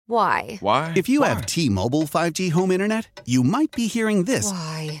Why? Why? If you have T-Mobile 5G home internet, you might be hearing this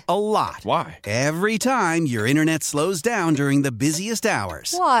Why? a lot. Why? Every time your internet slows down during the busiest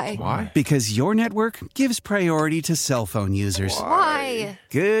hours. Why? Why? Because your network gives priority to cell phone users. Why?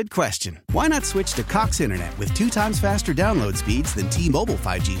 Good question. Why not switch to Cox Internet with 2 times faster download speeds than T-Mobile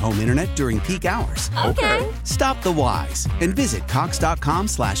 5G home internet during peak hours? Okay. Stop the whys and visit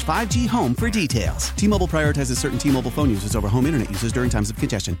cox.com/5G home for details. T-Mobile prioritizes certain T-Mobile phone users over home internet users during times of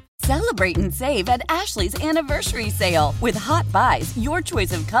congestion. Celebrate and save at Ashley's Anniversary Sale. With Hot Buys, your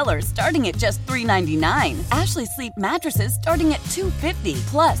choice of colors starting at just $3.99. Ashley Sleep mattresses starting at $2.50.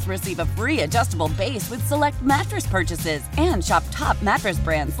 Plus, receive a free adjustable base with select mattress purchases. And shop top mattress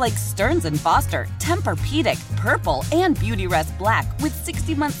brands like Stearns & Foster, Tempur-Pedic, Purple, and Beautyrest Black with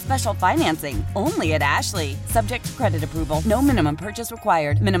 60-month special financing. Only at Ashley. Subject to credit approval. No minimum purchase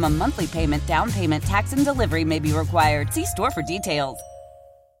required. Minimum monthly payment, down payment, tax, and delivery may be required. See store for details.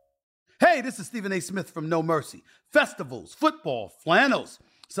 Hey, this is Stephen A. Smith from No Mercy. Festivals, football, flannels.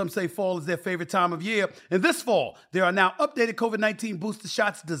 Some say fall is their favorite time of year. And this fall, there are now updated COVID-19 booster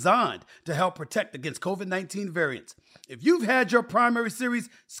shots designed to help protect against COVID-19 variants. If you've had your primary series,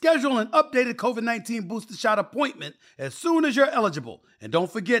 schedule an updated COVID-19 booster shot appointment as soon as you're eligible. And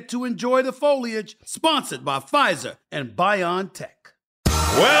don't forget to enjoy the foliage, sponsored by Pfizer and BioNTech.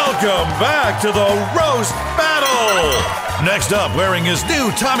 Welcome back to the Roast Battle! Next up, wearing his new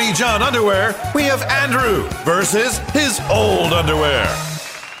Tommy John underwear, we have Andrew versus his old underwear.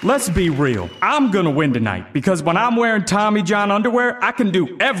 Let's be real. I'm gonna win tonight because when I'm wearing Tommy John underwear, I can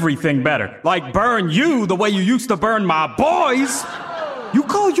do everything better. Like burn you the way you used to burn my boys. You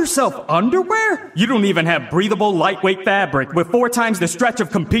call yourself underwear? You don't even have breathable, lightweight fabric with 4 times the stretch of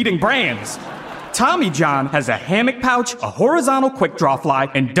competing brands. Tommy John has a hammock pouch, a horizontal quick draw fly,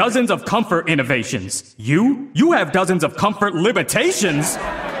 and dozens of comfort innovations. You have dozens of comfort limitations.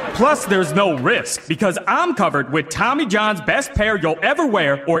 Plus, there's no risk because I'm covered with Tommy John's best pair you'll ever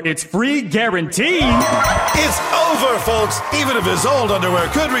wear, or it's free guaranteed. It's over, folks. Even if his old underwear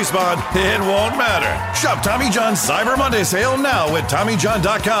could respond, it won't matter. Shop Tommy John's Cyber Monday sale now with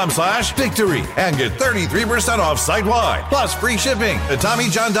TommyJohn.com/victory and get 33% off site-wide. Plus free shipping at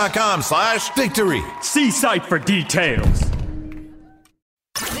TommyJohn.com/victory. See site for details.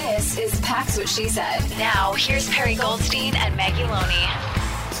 This is Pax What She Said. Now, here's Perry Goldstein and Maggie Loney.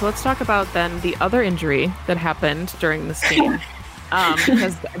 So let's talk about then the other injury that happened during this game,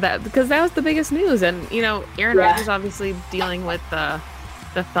 because that was the biggest news. And Aaron Rodgers obviously dealing with the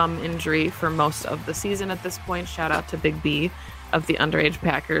thumb injury for most of the season at this point. Shout out to Big B of the Underage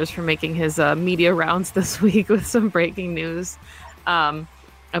Packers for making his media rounds this week with some breaking news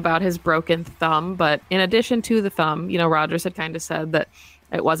about his broken thumb. But in addition to the thumb, Rodgers had kind of said that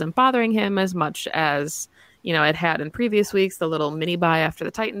it wasn't bothering him as much as it had in previous weeks, the little mini bye after the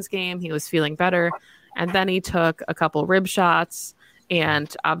Titans game. He was feeling better. And then he took a couple rib shots.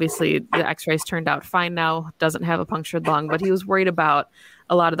 And obviously the x-rays turned out fine now. Doesn't have a punctured lung. But he was worried about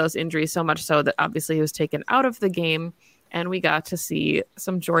a lot of those injuries, so much so that obviously he was taken out of the game. And we got to see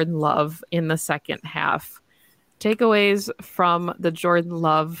some Jordan Love in the second half. Takeaways from the Jordan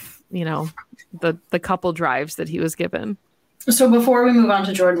Love, the couple drives that he was given. So before we move on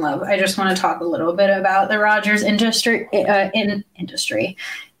to Jordan Love, I just want to talk a little bit about the Rodgers injury,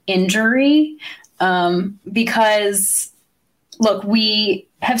 because look, we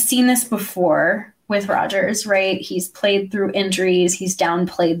have seen this before with Rodgers, right? He's played through injuries. He's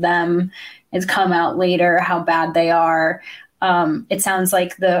downplayed them. It's come out later how bad they are. It sounds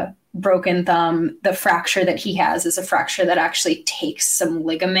like the broken thumb, the fracture that he has is a fracture that actually takes some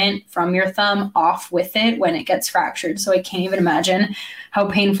ligament from your thumb off with it when it gets fractured. So I can't even imagine how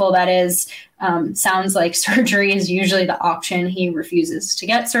painful that is. Sounds like surgery is usually the option. He refuses to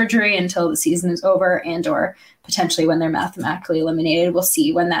get surgery until the season is over and or potentially when they're mathematically eliminated. We'll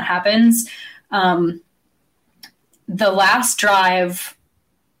see when that happens. The last drive,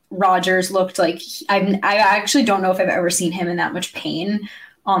 Rodgers looked like I actually don't know if I've ever seen him in that much pain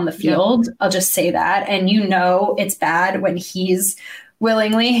on the field. Yep. I'll just say that. And it's bad when he's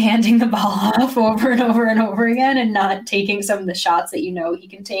willingly handing the ball off over and over and over again and not taking some of the shots that he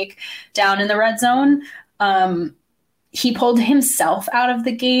can take down in the red zone. He pulled himself out of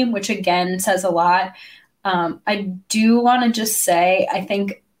the game, which again says a lot. I do want to just say, I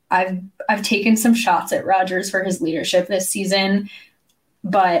think I've taken some shots at Rodgers for his leadership this season,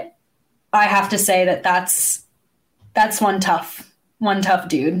 but I have to say that's one tough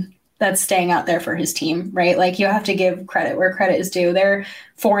dude that's staying out there for his team, right? Like, you have to give credit where credit is due. They're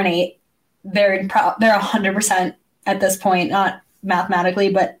 4-8. They're 100% at this point, not mathematically,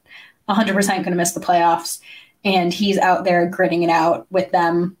 but 100% going to miss the playoffs. And he's out there gritting it out with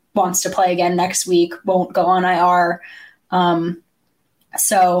them wants to play again next week, won't go on IR.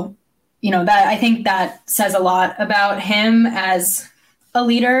 So, that I think that says a lot about him as a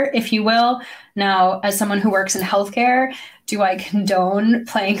leader, if you will. Now, as someone who works in healthcare, do I condone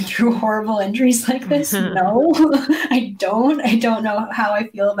playing through horrible injuries like this? No, I don't. I don't know how I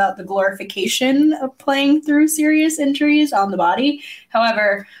feel about the glorification of playing through serious injuries on the body.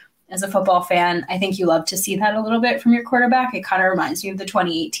 However, as a football fan, I think you love to see that a little bit from your quarterback. It kind of reminds me of the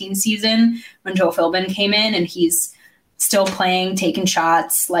 2018 season when Joe Philbin came in and he's still playing, taking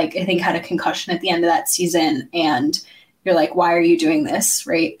shots, like I think had a concussion at the end of that season. And you're like, why are you doing this?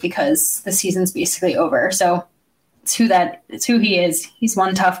 Right? Because the season's basically over. So it's who he is. He's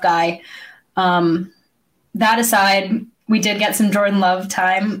one tough guy. That aside, we did get some Jordan Love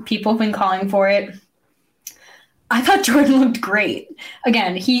time. People have been calling for it. I thought Jordan looked great.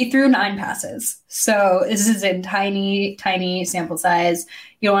 Again, he threw 9 passes. So this is in tiny, tiny sample size.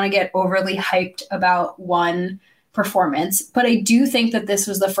 You don't want to get overly hyped about one performance, but I do think that this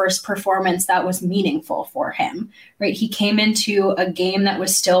was the first performance that was meaningful for him, right? He came into a game that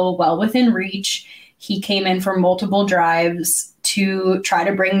was still well within reach. He came in for multiple drives to try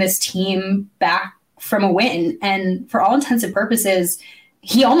to bring this team back from a win. And for all intents and purposes,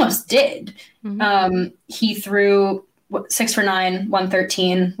 he almost did. Mm-hmm. He threw 6 for 9,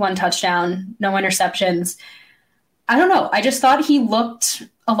 113, 1 touchdown, no interceptions. I don't know. I just thought he looked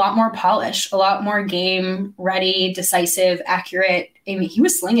a lot more polished, a lot more game ready, decisive, accurate. I mean, he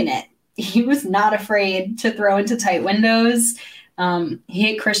was slinging it. He was not afraid to throw into tight windows. He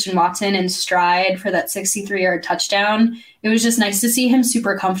hit Christian Watson in stride for that 63-yard touchdown. It was just nice to see him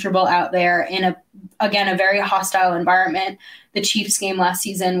super comfortable out there in a very hostile environment. The Chiefs game last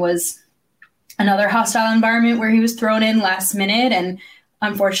season was another hostile environment where he was thrown in last minute, and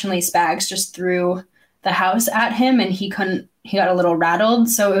unfortunately Spags just threw the house at him and he got a little rattled.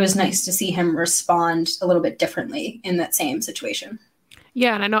 So it was nice to see him respond a little bit differently in that same situation.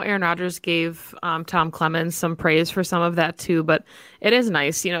 Yeah, and I know Aaron Rodgers gave Tom Clemens some praise for some of that too, but it is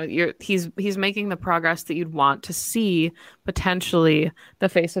nice. He's making the progress that you'd want to see potentially the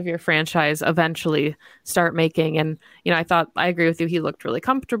face of your franchise eventually start making. And, I agree with you. He looked really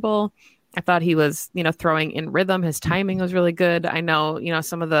comfortable. I thought he was, throwing in rhythm. His timing was really good. I know,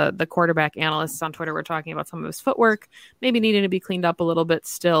 some of the quarterback analysts on Twitter were talking about some of his footwork, maybe needing to be cleaned up a little bit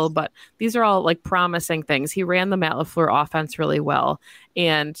still, but these are all like promising things. He ran the Matt LaFleur offense really well.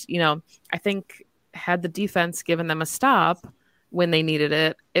 And, I think had the defense given them a stop when they needed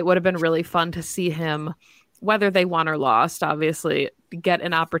it, it would have been really fun to see him, whether they won or lost, obviously, get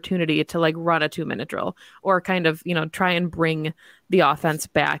an opportunity to like run a 2-minute drill or kind of, try and bring the offense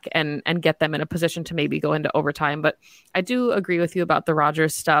back and get them in a position to maybe go into overtime. But I do agree with you about the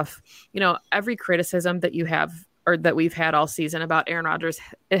Rodgers stuff. Every criticism that you have or that we've had all season about Aaron Rodgers,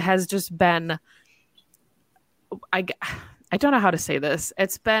 it has just been, I don't know how to say this.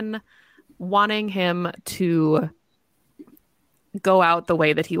 It's been wanting him to go out the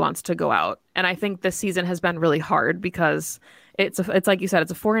way that he wants to go out. And I think this season has been really hard because it's like you said,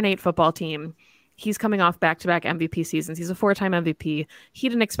 it's a 4-8 football team. He's coming off back-to-back MVP seasons. He's a 4-time MVP. He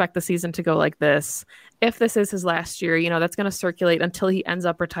didn't expect the season to go like this. If this is his last year, that's going to circulate until he ends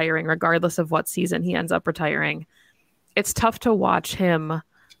up retiring, regardless of what season he ends up retiring. It's tough to watch him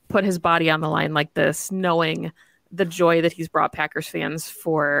put his body on the line like this, knowing the joy that he's brought Packers fans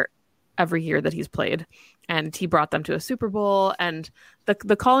for every year that he's played. And he brought them to a Super Bowl. And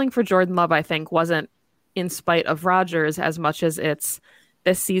the calling for Jordan Love, I think, wasn't in spite of Rodgers as much as it's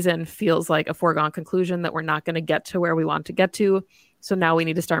this season feels like a foregone conclusion that we're not going to get to where we want to get to. So now we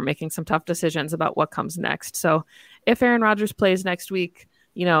need to start making some tough decisions about what comes next. So if Aaron Rodgers plays next week,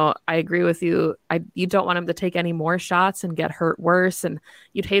 I agree with you. You don't want him to take any more shots and get hurt worse. And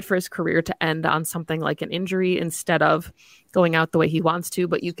you'd hate for his career to end on something like an injury instead of going out the way he wants to.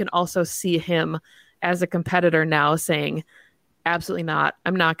 But you can also see him as a competitor now saying, absolutely not.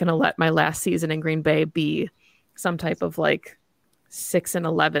 I'm not going to let my last season in Green Bay be some type of like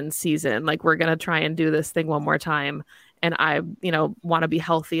 6-11 season. Like, we're going to try and do this thing one more time. And I, want to be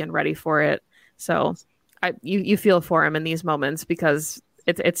healthy and ready for it. So you feel for him in these moments because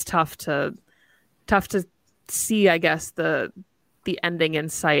it's tough to see, I guess, the ending in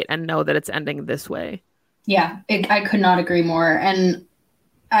sight and know that it's ending this way. Yeah, I could not agree more. And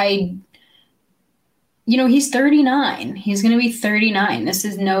he's 39. He's going to be 39. This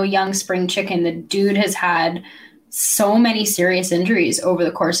is no young spring chicken. The dude has had so many serious injuries over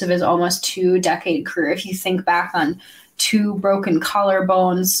the course of his almost 2-decade career. If you think back on 2 broken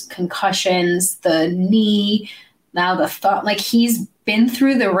collarbones, concussions, the knee, now the thumb, like he's been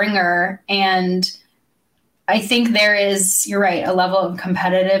through the ringer. And I think there is, you're right, a level of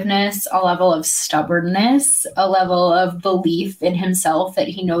competitiveness, a level of stubbornness, a level of belief in himself that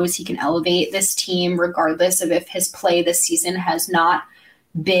he knows he can elevate this team regardless of if his play this season has not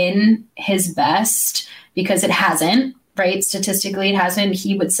been his best, because it hasn't, right? Statistically, it hasn't.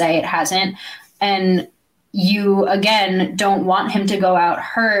 He would say it hasn't. And you, again, don't want him to go out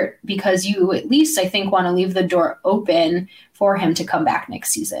hurt, because you at least, I think, want to leave the door open for him to come back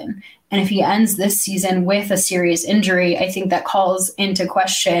next season. And if he ends this season with a serious injury, I think that calls into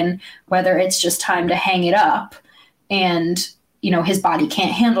question whether it's just time to hang it up and, his body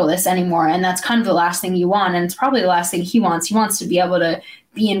can't handle this anymore. And that's kind of the last thing you want. And it's probably the last thing he wants. He wants to be able to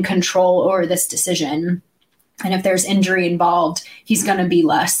be in control over this decision. And if there's injury involved, he's going to be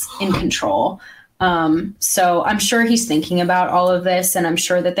less in control. So I'm sure he's thinking about all of this, and I'm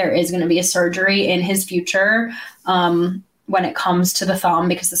sure that there is going to be a surgery in his future when it comes to the thumb,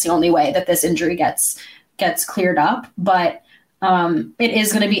 because it's the only way that this injury gets cleared up. But it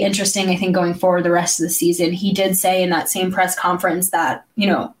is going to be interesting, I think, going forward the rest of the season. He did say in that same press conference that,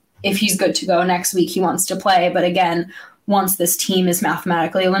 if he's good to go next week, he wants to play. But again, once this team is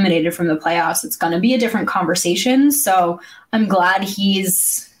mathematically eliminated from the playoffs, it's going to be a different conversation. So I'm glad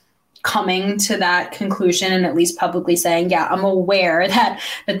he's coming to that conclusion and at least publicly saying, yeah, I'm aware that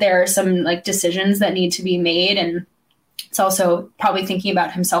there are some decisions that need to be made. And it's also probably thinking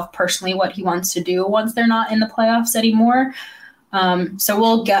about himself personally, what he wants to do once they're not in the playoffs anymore. So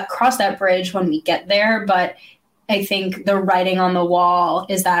we'll cross that bridge when we get there. But I think the writing on the wall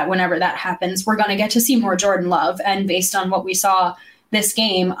is that whenever that happens, we're going to get to see more Jordan Love. And based on what we saw this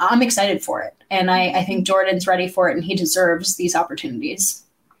game, I'm excited for it. And I think Jordan's ready for it, and he deserves these opportunities.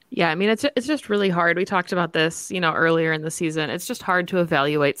 Yeah, I mean, it's just really hard. We talked about this, earlier in the season. It's just hard to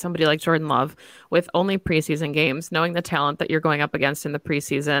evaluate somebody like Jordan Love with only preseason games, knowing the talent that you're going up against in the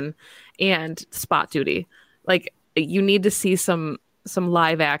preseason and spot duty. You need to see some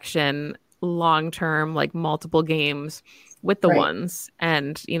live action, long-term, multiple games with the ones.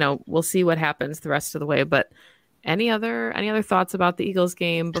 And, we'll see what happens the rest of the way. But any other thoughts about the Eagles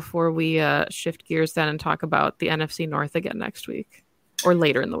game before we shift gears then and talk about the NFC North again next week? Or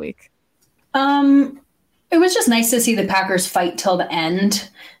later in the week? It was just nice to see the Packers fight till the end.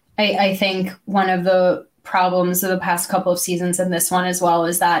 I think one of the problems of the past couple of seasons, and this one as well,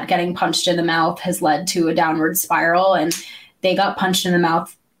 is that getting punched in the mouth has led to a downward spiral. And they got punched in the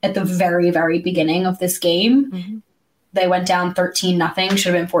mouth at the very, very beginning of this game. Mm-hmm. They went down 13-0,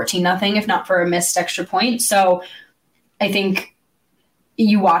 should have been 14-0 if not for a missed extra point. So I think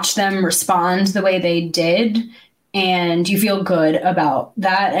you watch them respond the way they did, and you feel good about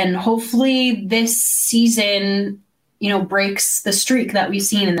that. And hopefully this season, breaks the streak that we've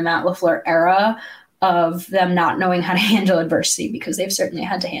seen in the Matt LaFleur era of them not knowing how to handle adversity, because they've certainly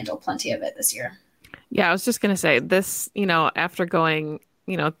had to handle plenty of it this year. Yeah, I was just going to say this, after going,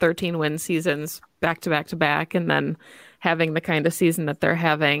 13 win seasons back to back to back, and then having the kind of season that they're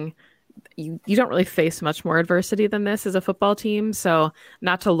having, you don't really face much more adversity than this as a football team. So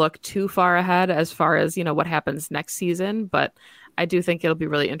not to look too far ahead as far as, what happens next season, but I do think it'll be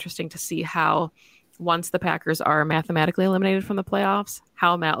really interesting to see how, once the Packers are mathematically eliminated from the playoffs,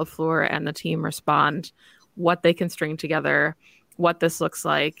 how Matt LaFleur and the team respond, what they can string together, what this looks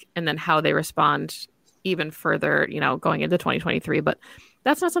like, and then how they respond even further, going into 2023. But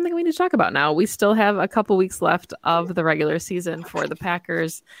that's not something we need to talk about now. We still have a couple weeks left of the regular season for the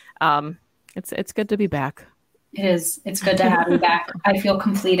Packers. It's good to be back. It is. It's good to have you back. I feel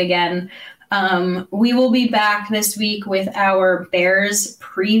complete again. We will be back this week with our Bears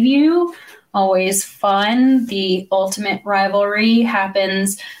preview. Always fun. The ultimate rivalry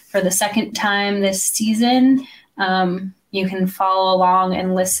happens for the second time this season. You can follow along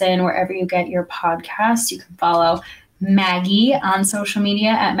and listen wherever you get your podcasts. You can follow Maggie on social media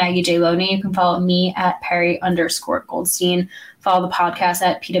at Maggie J. Loney. You can follow me at Perry_Goldstein. Follow the podcast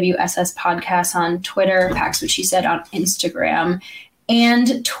at PWSS Podcast on Twitter, Pax What She Said on Instagram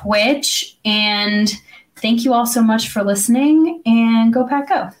and Twitch. And thank you all so much for listening, and go Pack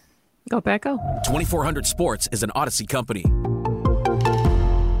Go. Go Pack Go. 2400 Sports is an Odyssey company.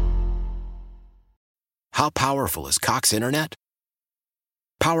 How powerful is Cox Internet?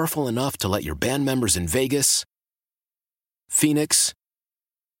 Powerful enough to let your band members in Vegas, Phoenix,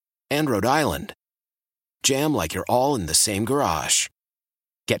 and Rhode Island jam like you're all in the same garage.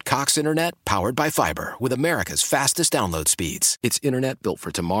 Get Cox Internet powered by fiber with America's fastest download speeds. It's internet built for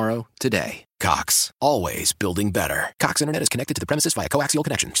tomorrow, today. Cox, always building better. Cox Internet is connected to the premises via coaxial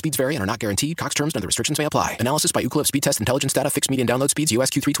connection. Speeds vary and are not guaranteed. Cox terms and other restrictions may apply. Analysis by Ookla Speed Test Intelligence Data. Fixed median download speeds. US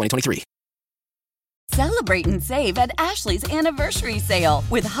Q3 2023. Celebrate and save at Ashley's Anniversary Sale.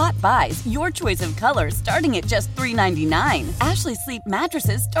 With Hot Buys, your choice of colors starting at just $3.99. Ashley Sleep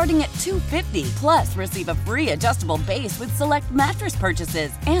mattresses starting at $2.50. Plus, receive a free adjustable base with select mattress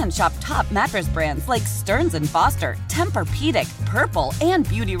purchases. And shop top mattress brands like Stearns & Foster, Tempur-Pedic, Purple, and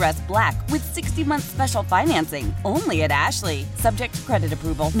Beautyrest Black with 60-month special financing. Only at Ashley. Subject to credit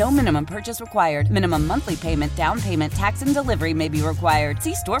approval. No minimum purchase required. Minimum monthly payment, down payment, tax, and delivery may be required.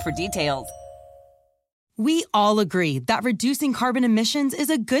 See store for details. We all agree that reducing carbon emissions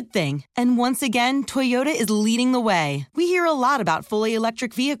is a good thing. And once again, Toyota is leading the way. We hear a lot about fully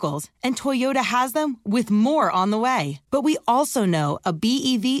electric vehicles, and Toyota has them with more on the way. But we also know a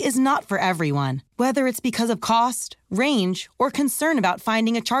BEV is not for everyone, whether it's because of cost, range, or concern about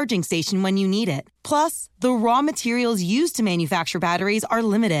finding a charging station when you need it. Plus, the raw materials used to manufacture batteries are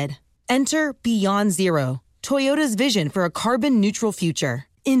limited. Enter Beyond Zero, Toyota's vision for a carbon-neutral future.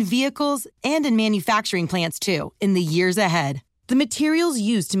 In vehicles and in manufacturing plants, too, in the years ahead. The materials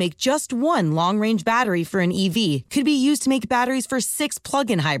used to make just one long-range battery for an EV could be used to make batteries for 6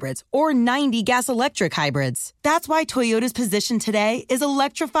 plug-in hybrids or 90 gas-electric hybrids. That's why Toyota's position today is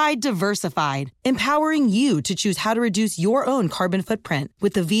electrified, diversified, empowering you to choose how to reduce your own carbon footprint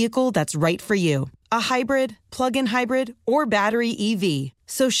with the vehicle that's right for you. A hybrid, plug-in hybrid, or battery EV.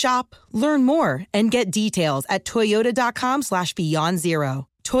 So shop, learn more, and get details at toyota.com/beyondzero.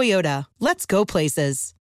 Toyota, let's go places.